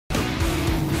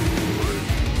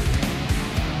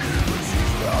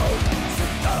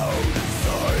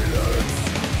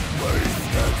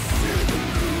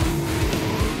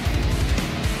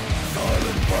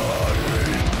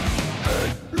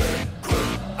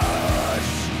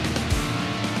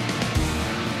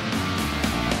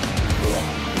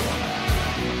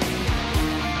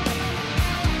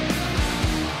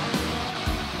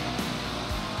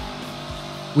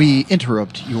We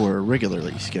interrupt your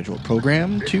regularly scheduled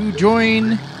program to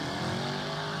join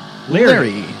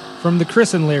Larry from the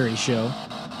Chris and Larry Show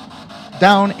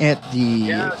down at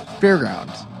the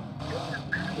fairgrounds.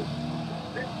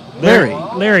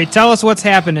 Larry, tell us what's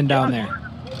happening down there.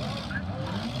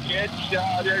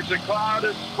 There's a cloud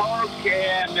of smoke,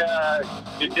 and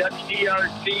the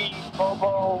WDRT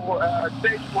mobile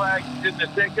station wagon's in the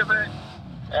thick of it.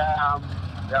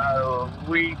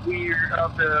 We're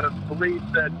of the belief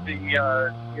that the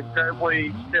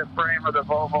incredibly stiff frame of the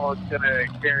Volvo is going to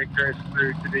carry Chris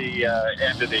through to the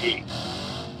end of the heat.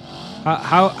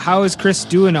 How is Chris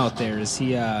doing out there? Is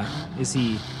he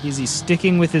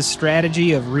sticking with his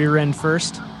strategy of rear end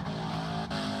first?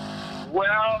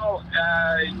 Well,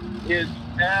 as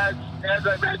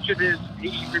I mentioned,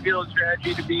 he revealed his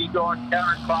strategy to be going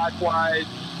counterclockwise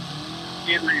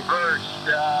in reverse,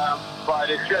 but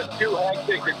it's just too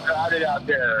hectic and crowded out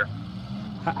there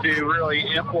to really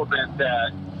implement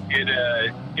that in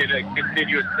a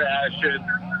continuous fashion.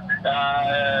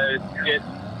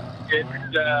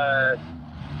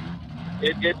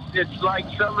 It's like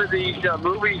some of these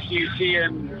movies you see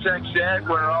in sex ed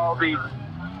where all these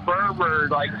sperm are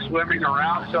like swimming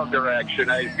around some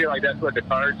direction. I feel like that's what the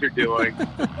cars are doing.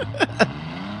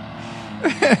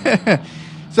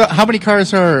 So how many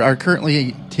cars are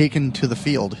currently taken to the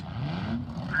field?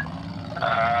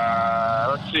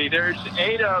 Let's see, there's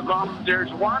 8 of them.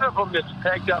 There's one of them that's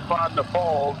pegged up on the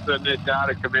poles and it's out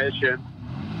of commission.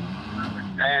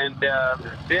 And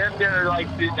then they're like,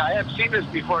 I have seen this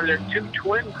before, they're 2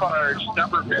 twin cars,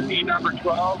 number 50, number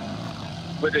 12,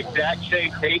 with exact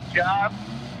same paint job.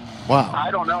 Wow. I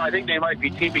don't know, I think they might be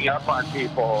teaming up on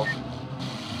people.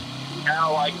 Kind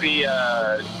of like the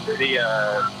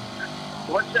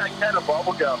what's that kind of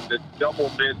bubble gum? The double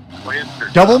mint twins or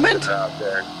double mint out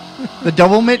there. The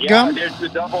double mint gum? Yeah, there's the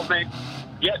double mint.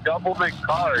 Yeah, double mint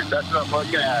cars. That's what I'm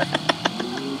looking at.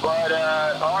 But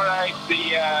all right,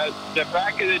 the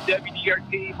back of the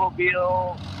WDRT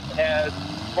mobile has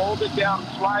folded down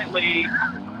slightly,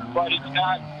 but it's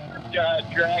not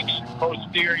dragging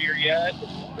posterior yet.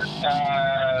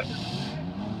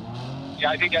 Yeah,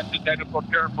 I think that's the technical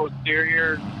term,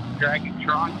 posterior dragging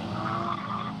trunk.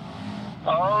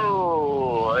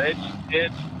 Oh, it's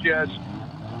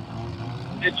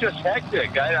just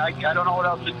hectic. I don't know what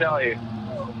else to tell you.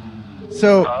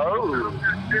 So,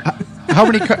 how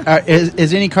many?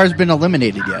 Has any cars been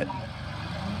eliminated yet?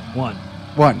 One.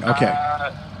 Okay.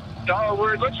 No,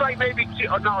 it looks like maybe 2.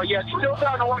 Oh, no, yeah, still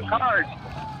down to 1 car.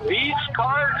 These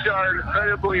cars are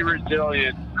incredibly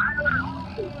resilient.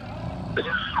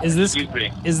 Is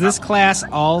this class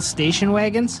all station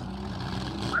wagons?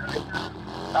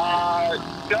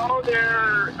 No,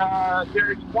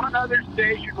 there's one other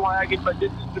station wagon, but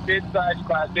this is the mid-size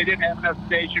class. They didn't have enough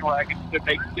station wagons to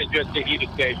make it just a heated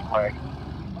station wagon.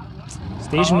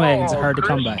 Station wagons are hard to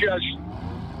come by.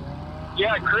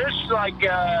 Chris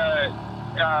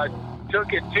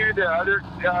took it to the other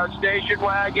station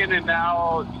wagon, and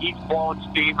now he's blowing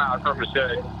steam out from his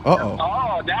head. Uh-oh.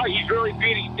 Oh, now he's really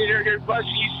beating. Plus,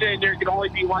 he's saying there can only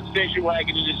be 1 station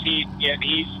wagon in this heat, and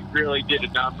he's really did a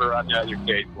number on the other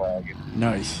station wagon.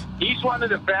 Nice. He's one of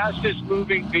the fastest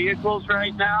moving vehicles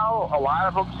right now. A lot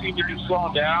of them seem to be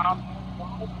slowing down.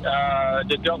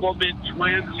 The double mint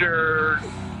twins are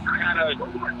kind of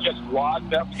just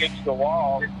locked up against the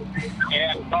wall.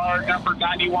 And car number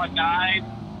 919,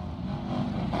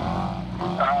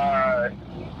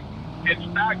 it's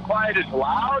not quite as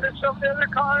loud as some of the other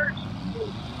cars,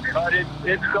 but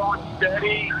it's going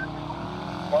steady.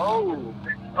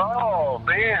 Oh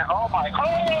man!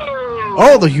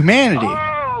 Oh, the humanity!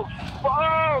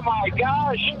 Oh my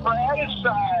gosh!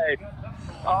 Fratricide!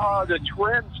 Oh, the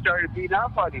twins started beating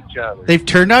up on each other. They've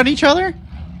turned on each other?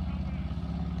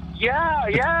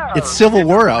 Yeah. It's civil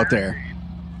war out there.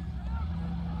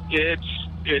 It's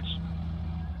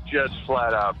just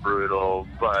flat out brutal,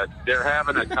 but they're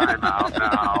having a timeout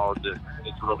now.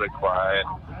 It's a little bit quiet.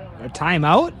 A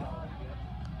timeout?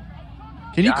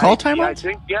 Can you call timeout? I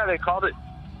think, they called it.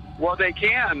 Well, they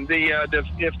can.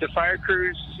 If the fire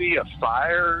crews see a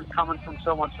fire coming from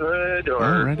someone's hood,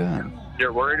 or right on.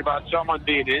 They're worried about someone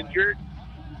being injured,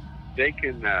 they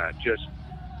can just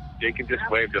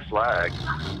wave the flag.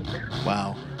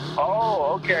 Wow.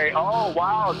 Oh, okay. Oh,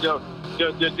 wow. The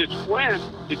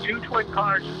 2 twin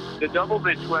cars, the double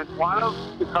mint twins, one of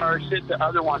the cars hit the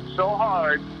other one so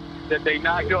hard that they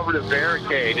knocked over the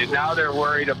barricade, and now they're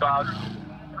worried about.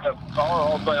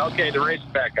 But okay, the race is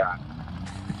back on.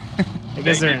 I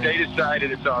guess they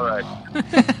decided it's all right.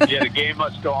 Yeah, the game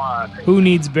must go on. Who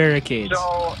needs barricades?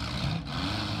 So,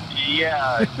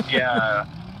 yeah.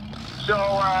 So,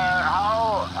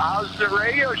 how's the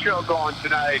radio show going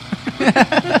tonight?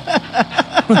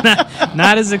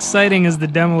 Not as exciting as the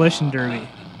Demolition Derby.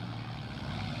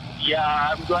 Yeah,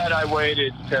 I'm glad I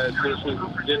waited because this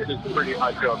is pretty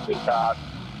much over the top.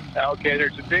 Okay,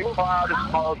 there's a big cloud of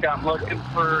smoke. I'm looking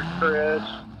for Chris.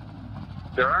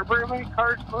 There aren't very many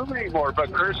cars moving anymore,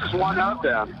 but Chris is one of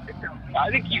them. I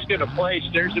think he's going to place.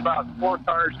 There's about 4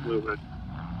 cars moving.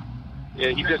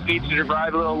 Yeah, he just needs to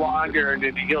drive a little longer, and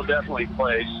then he'll definitely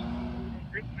place.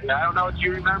 I don't know if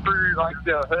you remember, like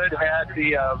the hood had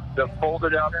the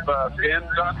folded up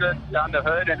fins on the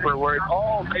hood, and we're worried,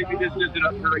 oh, maybe this isn't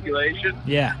up to regulation.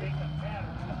 Yeah.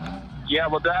 Yeah,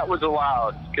 well, that was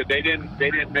allowed because they didn't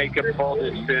make him fold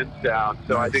his fins down.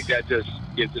 So I think that just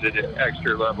gives it an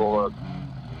extra level of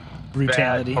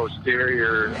brutality, bad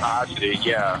posteriority.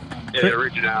 Yeah,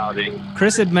 originality.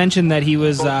 Chris had mentioned that he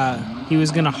was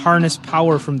going to harness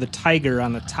power from the Tiger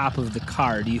on the top of the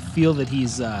car. Do you feel that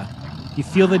he's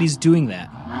doing that?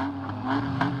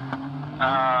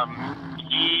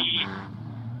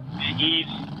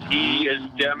 He is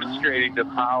demonstrating the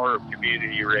power of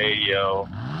community radio,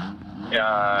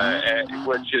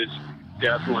 which is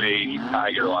definitely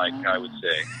Tiger-like, I would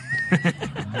say.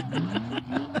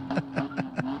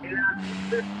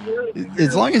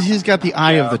 As long as he's got the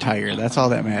eye of the Tiger, that's all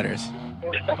that matters.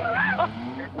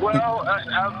 Well,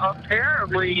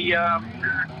 apparently,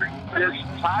 this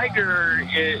Tiger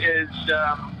is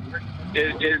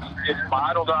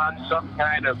modeled on some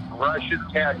kind of Russian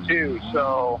tattoo.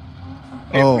 So,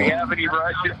 if we have any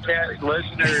Russian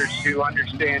listeners who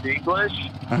understand English,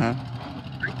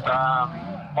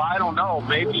 I don't know.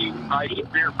 Maybe I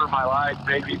fear for my life.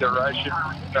 Maybe the Russian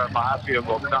mafia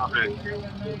will come and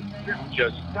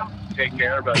just take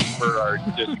care of us for our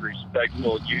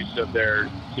disrespectful use of their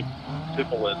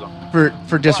symbolism.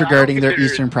 For disregarding their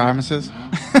Eastern promises?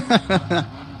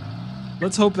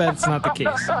 Let's hope that's not the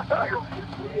case.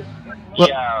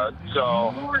 Yeah,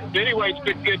 so anyway, it's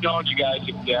been good knowing you guys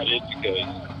if that is the case.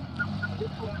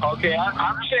 Okay,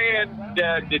 I'm saying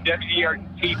that the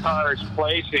WDRT car is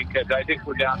placing because I think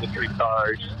we're down to 3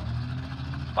 cars.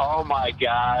 Oh my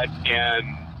God,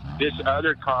 and this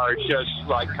other car is just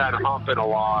like kind of humping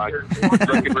along,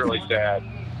 looking really sad.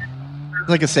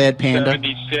 Like a sad panda.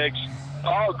 76.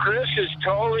 Oh, Chris is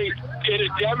totally in a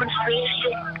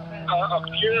demonstration of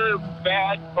pure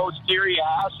bad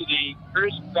posteriority.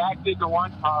 Chris backed into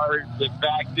one car, then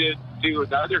backed into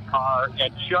another car,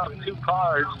 and shoved 2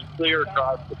 cars clear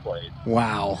across the place.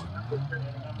 Wow.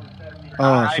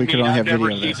 Oh, if we could only have video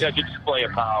of I've never this. seen such a display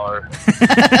of power.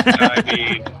 I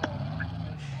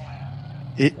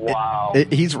mean, wow.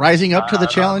 He's rising up to the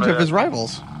challenge of his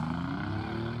rivals.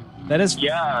 That is...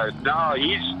 Yeah, no,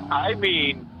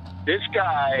 this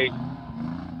guy...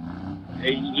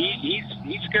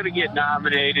 He's going to get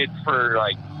nominated for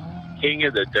like King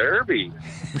of the Derby.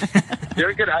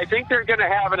 I think they're going to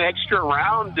have an extra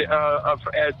round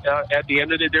at the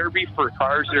end of the Derby for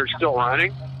cars that are still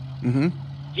running. Mm-hmm.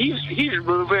 He's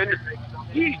moving.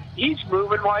 He's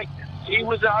moving like he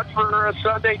was out for a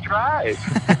Sunday drive.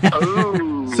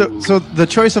 Ooh. So the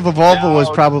choice of a Volvo was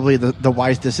probably the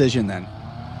wise decision then.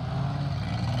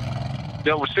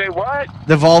 They'll say what?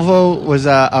 The Volvo was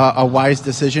a wise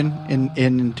decision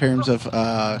in terms of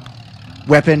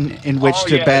weapon in which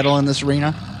to battle in this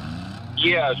arena?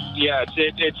 Yes.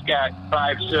 It's got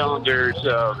 5 cylinders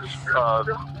of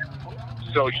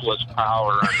socialist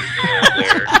power underneath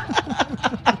there.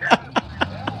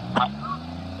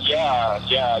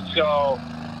 Yeah. So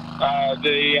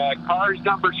the car's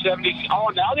number 70. Oh,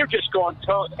 now they're just going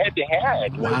head to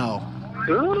head. Wow.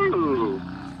 Ooh.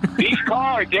 These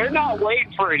cars, they're not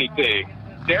waiting for anything.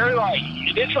 They're like,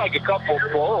 it's like a couple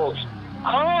bulls.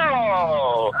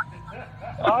 Oh.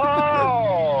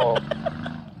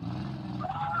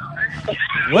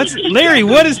 Larry,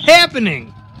 what is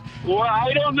happening? Well,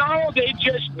 I don't know. They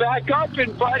just back up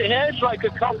and butt heads like a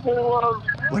couple of...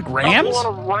 Like rams?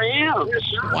 Couple of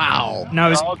rams. Wow.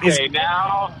 Now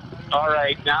All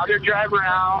right, now they're driving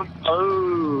around.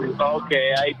 Oh,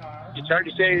 okay. It's hard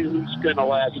to say who's going to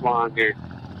last longer.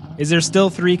 Is there still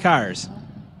 3 cars?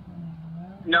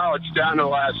 No, it's down to the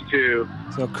last 2.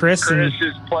 So Chris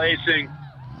is placing.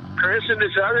 Chris and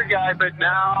this other guy, but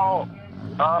now...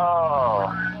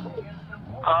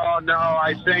 Oh, no,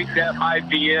 I think that might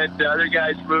be it. The other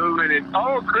guy's moving. And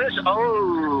Chris,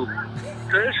 oh,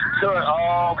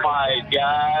 my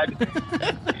God.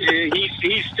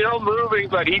 He's still moving,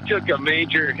 but he took a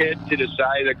major hit to the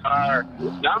side of the car.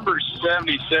 Number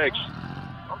 76.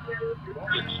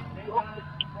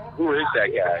 Who is that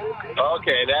guy?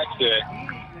 Okay, that's it.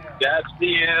 That's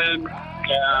the end.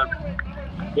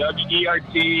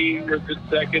 WDRT was in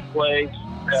second place.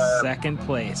 Second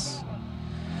place.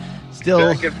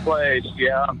 Still, Second place,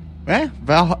 yeah.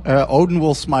 Odin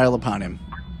will smile upon him.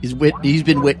 He's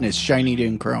been witnessed, shiny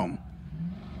in chrome.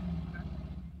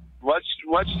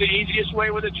 What's the easiest way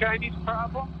with a Chinese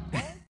problem?